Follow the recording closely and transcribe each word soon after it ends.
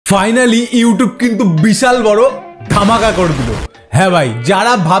Finally YouTube কিন্তু বিশাল বড় ধামাকা করে দিল। হ্যাঁ ভাই,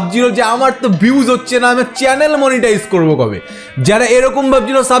 যারা ভাবছিল যে আমার তো ভিউজ হচ্ছে না, আমার চ্যানেল মনিটাইজ করবো কবে, যারা এরকম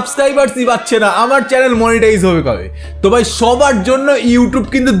ভাবছিল সাবস্ক্রাইবার্সই পাচ্ছে না, আমার চ্যানেল মনিটাইজ হবে কবে, তো ভাই সবার জন্য ইউটিউব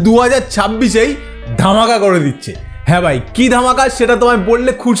কিন্তু 2026-এই ধামাকা করে দিচ্ছে। হ্যাঁ ভাই, কি ধামাকা সেটা তোমায়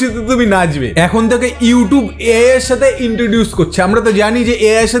বললে খুশিতে তুমি নাচবে। এখন থেকে ইউটিউব এআই এর সাথে ইন্ট্রোডিউস করছে। আমরা তো জানি যে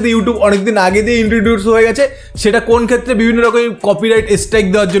এআই এর সাথে ইউটিউব অনেকদিন আগে দিয়ে ইন্ট্রোডিউস হয়ে গেছে। সেটা কোন ক্ষেত্রে, বিভিন্ন রকম কপিরাইট স্ট্রাইক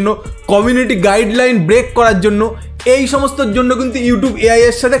দেওয়ার জন্য, কমিউনিটি গাইডলাইন ব্রেক করার জন্য, এই সমস্তর জন্য কিন্তু ইউটিউব এআই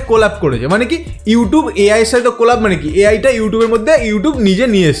এর সাথে কোলাব করেছে। মানে কি, ইউটিউব এআই এর সাথে কোলাব মানে কি, এআইটা ইউটিউবের মধ্যে ইউটিউব নিজে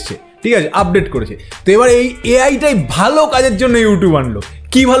নিয়ে এসছে, ঠিক আছে, আপডেট করেছে। তো এবার এই এআইটাই ভালো কাজের জন্য ইউটিউব আনলো।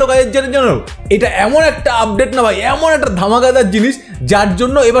 কি ভালো কাজের জন্য? এটা এমন একটা আপডেট না ভাই, এমন একটা ধামাকাদার জিনিস যার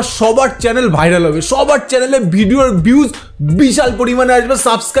জন্য এবার সবার চ্যানেল ভাইরাল হবে, সবার চ্যানেলে ভিডিওর ভিউজ বিশাল পরিমাণে আসবে,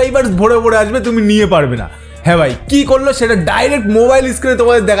 সাবস্ক্রাইবার্স ভরে ভরে আসবে, তুমি নিয়ে পারবে না। হ্যাঁ ভাই, কি করলো সেটা ডাইরেক্ট মোবাইল স্ক্রিনে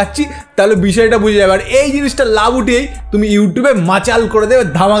তোমাদের দেখাচ্ছি, তাহলে বিষয়টা বুঝে যাবে। আর এই জিনিসটা লাভ উঠিয়েই তুমি ইউটিউবে মাচাল করে দেবে,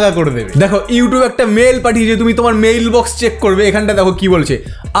 ধামাকা করে দেবে। দেখো, ইউটিউব একটা মেল পাঠিয়েছে, তুমি তোমার মেইল বক্স চেক করবে। এখানটা দেখো কি বলছে,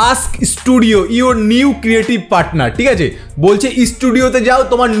 ask studio your new creative partner, ঠিক আছে, বলছে স্টুডিওতে যাও,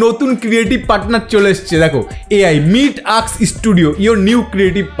 তোমার নতুন ক্রিয়েটিভ পার্টনার চলে এসছে। দেখো, AI meet ask studio your new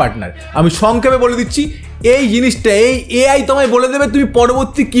creative partner. আমি সংক্ষেপে বলে দিচ্ছি এই জিনিসটা, এই এআই তোমায় বলে দেবে তুমি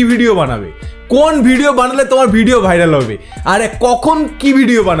পরবর্তী কি ভিডিও বানাবে, কোন ভিডিও বানালে তোমার ভিডিও ভাইরাল হবে, আর কখন কি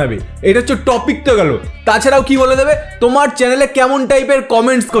ভিডিও বানাবে। এটা হচ্ছে টপিক তো গেল। তাছাড়াও কি বলে দেবে, তোমার চ্যানেলে কেমন টাইপের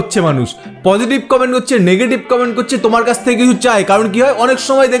কমেন্টস করছে মানুষ, পজিটিভ কমেন্ট করছে, নেগেটিভ কমেন্ট করছে, তোমার কাছ থেকে কিছু চায়। কারণ কি হয়, অনেক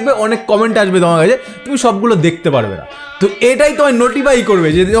সময় দেখবে অনেক কমেন্ট আসবে তোমার কাছে, তুমি সবগুলো দেখতে পারবে না। তো এটাই তোমায় নোটিফাই করবে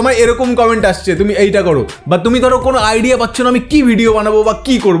যে তোমার এরকম কমেন্ট আসছে, তুমি এইটা করো। বা তুমি ধরো কোনো আইডিয়া পাচ্ছ না আমি কি ভিডিও বানাবো বা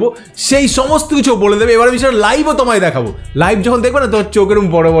কি করব, সেই সমস্ত কিছু বলে দেবে। এবার আমি সেটা লাইভও তোমায় দেখাবো। লাইভ যখন দেখবে না, তোমার চোখের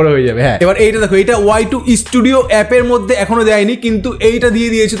বড় বড় হয়ে যাবে। হ্যাঁ, এবার এইটা দেখো, এটা Y2 স্টুডিও অ্যাপের মধ্যে এখনো দেয়নি, কিন্তু এইটা দিয়ে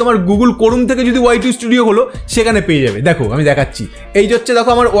দিয়েছে। তোমার গুগল ক্রোম থেকে যদি Y2 স্টুডিও হলো, সেখানে পেয়ে যাবে। দেখো আমি দেখাচ্ছি, এই যে হচ্ছে দেখো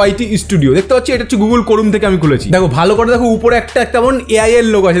আমার Y2 স্টুডিও, দেখতে পাচ্ছি, এটা হচ্ছে গুগল ক্রোম থেকে আমি খুলেছি। দেখো ভালো করে দেখো, উপরে একটা তেমন এআই এর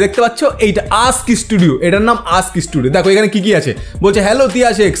লোগো আছে, দেখতে পাচ্ছ, এইটা আস্ক স্টুডিও, এটার নাম আস্ক স্টুডিও। দেখো এখানে কি কি আছে, বলছে hello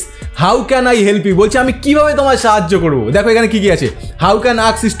Tiyashx, how can I help you, বলছে আমি কিভাবে তোমায় সাহায্য করবো। দেখো এখানে কি কি আছে, হাউ ক্যান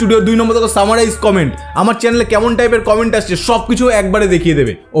আস্ক স্টুডিও, 2 নম্বর দেখো সামারাইজ কমেন্ট, আমার চ্যানেলে কেমন টাইপের কমেন্ট আসছে সব কিছু একবারে দেখিয়ে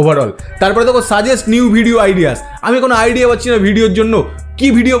দেবে ওভারঅল। তারপরে দেখো সাজেস্ট নিউ ভিডিও আইডিয়াস, আমি কোনো আইডিয়া পাচ্ছি না ভিডিওর জন্য, কি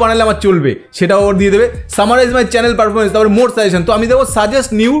ভিডিও বানালে আমার চলবে সেটাও ওর দিয়ে দেবে। সামারাইজ মাই চ্যানেল পারফরমেন্স, তারপরে মোর সাজেশন, তো আমি দেবো সাজেস্ট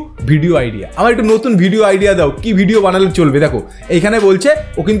নিউ ভিডিও আইডিয়া, আমার একটু নতুন ভিডিও আইডিয়া দাও, কি ভিডিও বানালে চলবে। দেখো এইখানে বলছে,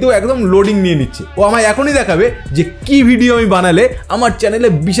 ও কিন্তু একদম লোডিং নিয়ে নিচ্ছে, ও আমায় এখনই দেখাবে যে কি ভিডিও আমি বানালে আমার চ্যানেলে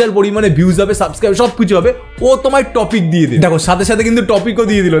বিশাল পরিমাণে ভিউজ হবে, সাবস্ক্রাইব সব কিছু হবে। ও তোমায় টপিক দিয়ে দেবে। দেখো সাথে সাথে কিন্তু টপিকও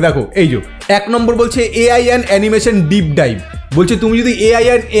দিয়ে দিল। দেখো এই যে 1 নম্বর বলছে AI and animation deep dive, বলছে তুমি যদি এআই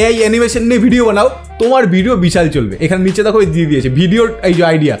অ্যানিমেশন নিয়ে ভিডিও বানাও, তোমার ভিডিও বিশাল চলবে। এখানে নিচে দেখো দিয়ে দিয়েছে ভিডিও এই যে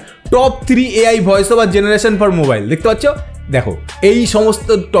idea, top 3 AI voice over generation for mobile, দেখতে পাচ্ছ। দেখো এই সমস্ত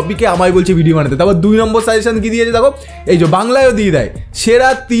টপিকে আমায় বলছে ভিডিও বানাতে। তারপর 2 নম্বর সাজেশন কি দিয়েছে দেখো, এই যে বাংলায়ও দিয়ে দেয়, সেরা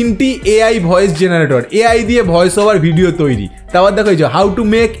 3টি এআই ভয়েস জেনারেটর, এআই দিয়ে ভয়েস ওভার ভিডিও তৈরি। তারপর দেখো এই যে how to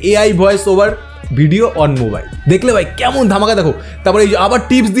make AI voice over video on mobile, দেখলে ভাই কেমন ধামাকা। দেখো তারপরে এই যে আবার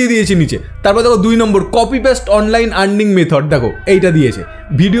টিপস দিয়ে দিয়েছে নিচে। তারপর দেখো 2 নম্বর copy paste online earning method, দেখো এইটা দিয়েছে।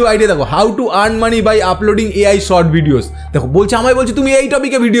 ভিডিও আইডিয়া দেখো, how to earn money by uploading AI short videos. দেখো বলছে আমায় বলছে তুমি এই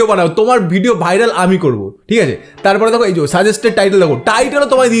টপিকে ভিডিও বানাও, তোমার ভিডিও ভাইরাল আমি করবো, ঠিক আছে। তারপরে দেখো এই যে সাজেস্টেড টাইটেল, দেখো টাইটেলও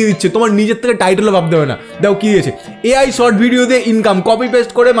তোমায় দিয়ে দিচ্ছে, তোমার নিজের থেকে টাইটেলও ভাবতে হবে না। দেখো কি দিয়েছে, এআই শর্ট ভিডিও দিয়ে ইনকাম, কপি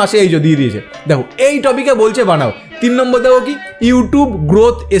পেস্ট করে মাসে এই যে দিয়ে দিয়েছে। দেখো এই টপিকে বলছে বানাও। 3 নম্বর দেখো কি, ইউটিউব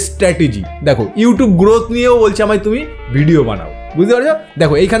গ্রোথ স্ট্র্যাটেজি, দেখো ইউটিউব গ্রোথ নিয়েও বলছে আমায় তুমি ভিডিও বানাও, বুঝতে পারছো।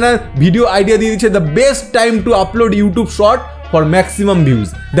 দেখো এইখানে ভিডিও আইডিয়া দিয়ে দিচ্ছে, the best time to upload YouTube short for maximum views.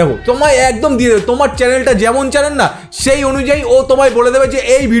 দেখো তোমায় একদম দিয়ে দেবে, তোমার চ্যানেলটা যেমন চ্যানেল না, সেই অনুযায়ী ও তোমায় বলে দেবে যে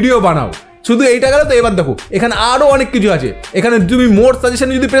এই ভিডিও বানাও। শুধু এইটা গেল তো, এবার দেখো এখানে আরও অনেক কিছু আছে। এখানে তুমি মোর সাজেশন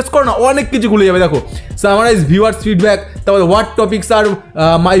যদি প্রেস করো না, অনেক কিছু খুলে যাবে। দেখো সামারাইজ ভিউয়ার্স ফিডব্যাক, তারপরে what topics R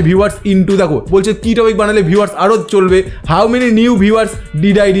my viewers into, দেখো বলছে কী টপিক বানালে ভিউয়ার্স আরও চলবে, how many new viewers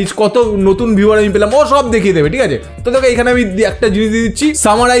did I reach, কত নতুন ভিউয়ার আমি পেলাম, ও সব দেখিয়ে দেবে, ঠিক আছে। তো দেখো এখানে আমি একটা জিনিস দিয়ে দিচ্ছি,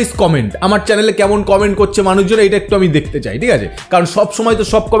 সামারাইজ কমেন্ট, আমার চ্যানেলে কেমন কমেন্ট করছে মানুষজন, এটা একটু আমি দেখতে চাই, ঠিক আছে। কারণ সব সময় তো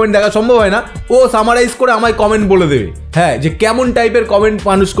সব কমেন্ট দেখা সম্ভব হয় না, ও সামারাইজ করে আমায় কমেন্ট বলে দেবে। হ্যাঁ, যে কেমন টাইপের কমেন্ট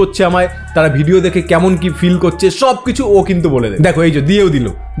মানুষ করছে আমায়, তারা ভিডিও দেখে কেমন কি ফিল করছে, সব কিছু ও কিন্তু বলে দেয়। দেখো এই যে দিয়েও দিল।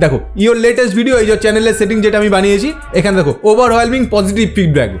 দেখো ইওর লেটেস্ট ভিডিও, এই যে চ্যানেলের সেটিং যেটা আমি বানিয়েছি, এখানে দেখো ওভারওয়েলমিং পজিটিভ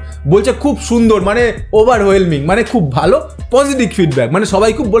ফিডব্যাক, বলছে খুব সুন্দর, মানে ওভারওয়েলমিং মানে খুব ভালো, পজিটিভ ফিডব্যাক মানে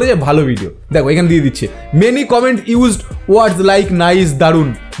সবাই খুব বলে যে ভালো ভিডিও। দেখো এখানে দিয়ে দিচ্ছে মেনি কমেন্ট ইউজড ওয়ার্ডস লাইক নাইস, দারুন,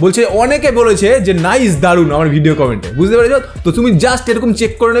 বলছে অনেকে বলেছে যে নাইস, দারুন আমার ভিডিও কমেন্টে, বুঝতে পেরেছো? তো তুমি জাস্ট এরকম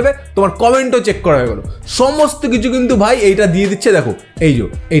চেক করে নেবে, তোমার কমেন্টও চেক করা হয়ে গেল, সমস্ত কিছু কিন্তু ভাই এইটা দিয়ে দিচ্ছে। দেখো এই যে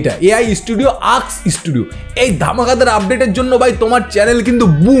এইটা এআই স্টুডিও, আক্স স্টুডিও, এই ধামাকাদার আপডেটের জন্য ভাই তোমার চ্যানেল কিন্তু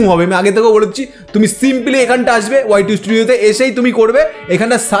বুম হবে। আমি আগে থেকেও বলেছি, তুমি সিম্পলি এখানটা আসবে ওয়াইটি স্টুডিওতে, এসেই তুমি করবে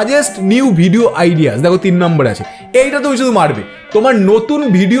এখানটা সাজেস্ট নিউ ভিডিও আইডিয়াস, দেখো 3 নম্বরে আছে, এইটা তুমি শুধু মারবে, তোমার নতুন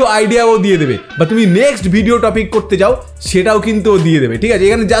ভিডিও আইডিয়াও দিয়ে দেবে, বা তুমি নেক্সট ভিডিও টপিক করতে চাও সেটাও কিন্তু দিয়ে দেবে, ঠিক আছে?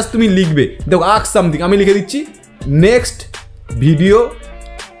 এখানে জাস্ট তুমি লিখবে, দেখো আক্স সামথিং, আমি লিখে দিচ্ছি নেক্সট ভিডিও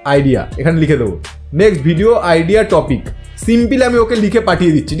আইডিয়া, এখানে লিখে দেবো next video idea topic, simply আমি ওকে লিখে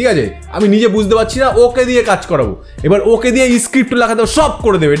পাঠিয়ে দিচ্ছি, ঠিক আছে? আমি নিজে বুঝতে পারছি না, ওকে দিয়ে কাজ করাবো, এবার ওকে দিয়ে স্ক্রিপ্ট লেখাতে সব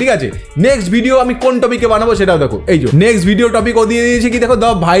করে দেবে, ঠিক আছে? নেক্সট ভিডিও আমি কোন টপিকে বানাবো সেটাও দেখো, এই যে নেক্সট ভিডিও টপিক ও দিয়ে দিয়েছে কি, দেখো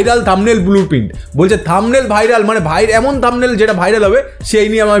দ্য ভাইরাল থাম্বনেল ব্লুপ্রিন্ট, বলছে থাম্বনেল ভাইরাল মানে এমন থাম্বনেল যেটা ভাইরাল হবে সেই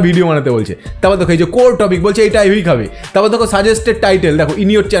নিয়ে আমার ভিডিও বানাতে বলছে। তারপর দেখো এই যে কোর টপিক, বলছে এইটা এইভাবেই খাবে। তারপর দেখো সাজেস্টেড টাইটেল, দেখো ইন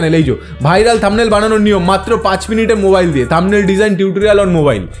ইওর চ্যানেল, এই যে ভাইরাল থাম্বনেল বানানোর নিয়ম মাত্র 5 মিনিটে মোবাইল দিয়ে, thumbnail design tutorial on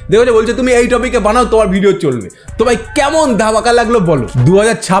mobile, দেখো বলছে তুমি এই টপিকে বানাও, তোমার ভিডিও চলবে। তো ভাই কেমন ধামাকা লাগলো বলো?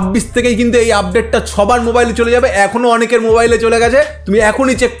 2026 থেকেই কিন্তু এই আপডেটটা সবার মোবাইলে চলে যাবে, এখনো অনেকের মোবাইলে চলে গেছে, তুমি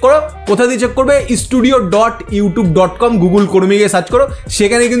এখনই চেক করো। কোথা দিয়ে চেক করবে? studio.youtube.com, গুগল ক্রোমে গিয়ে সার্চ করো,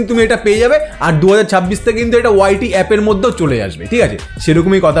 সেখানে কিন্তু তুমি এটা পেয়ে যাবে। আর 2026 থেকে কিন্তু এটা ওয়াইটি অ্যাপের মধ্যেও চলে আসবে, ঠিক আছে?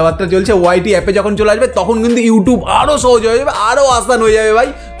 সেরকমই কথাবার্তা চলছে, ওয়াইটি অ্যাপে যখন চলে আসবে তখন কিন্তু ইউটিউব আরও সহজ হয়ে যাবে, আরও আসান হয়ে যাবে ভাই,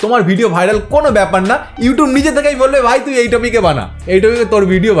 তোমার ভিডিও ভাইরাল কোনো ব্যাপার না। ইউটিউব নিজে থেকেই বলবে ভাই তুই এই টপিকে বানা, এই টপিকে তোর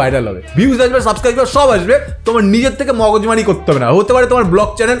ভিডিও ভাইরাল হবে, ভিউজ আসবে, সাবস্ক্রাইবার সব আসবে, তোমার নিজের থেকে মগজমানি করতে হবে না। হতে পারে তোমার ব্লগ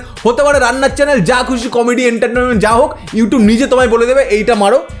চ্যানেল, হতে পারে রান্নার চ্যানেল, যা খুশি কমেডি এন্টারটেনমেন্ট যা হোক, ইউটিউব নিজে তোমায় বলে দেবে এইটা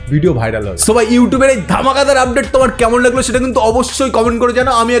মারো, ভিডিও ভাইরাল হবে। সবাই ইউটিউবের এই ধামাকাদার আপডেট তোমার কেমন লাগলো সেটা কিন্তু অবশ্যই কমেন্ট করে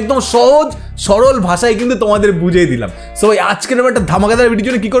জানাও। আমি একদম সহজ সরল ভাষায় কিন্তু তোমাদের বুঝিয়ে দিলাম। সবাই আজকের একটা ধামাকাদার ভিডিওর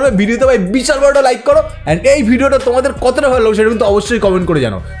জন্য কি করবে, ভিডিওতে ভাই বিশাল বড়টা লাইক করো, এন্ড এই ভিডিওটা তোমাদের কতটা ভালো লাগলো সেটা কিন্তু অবশ্যই কমেন্ট করে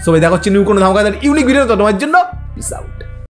জানাও। সবাই দেখা হচ্ছে নিউ কোনো ধামাকাদার ইউনিক ভিডিও, তোমার জন্য পিস আউট।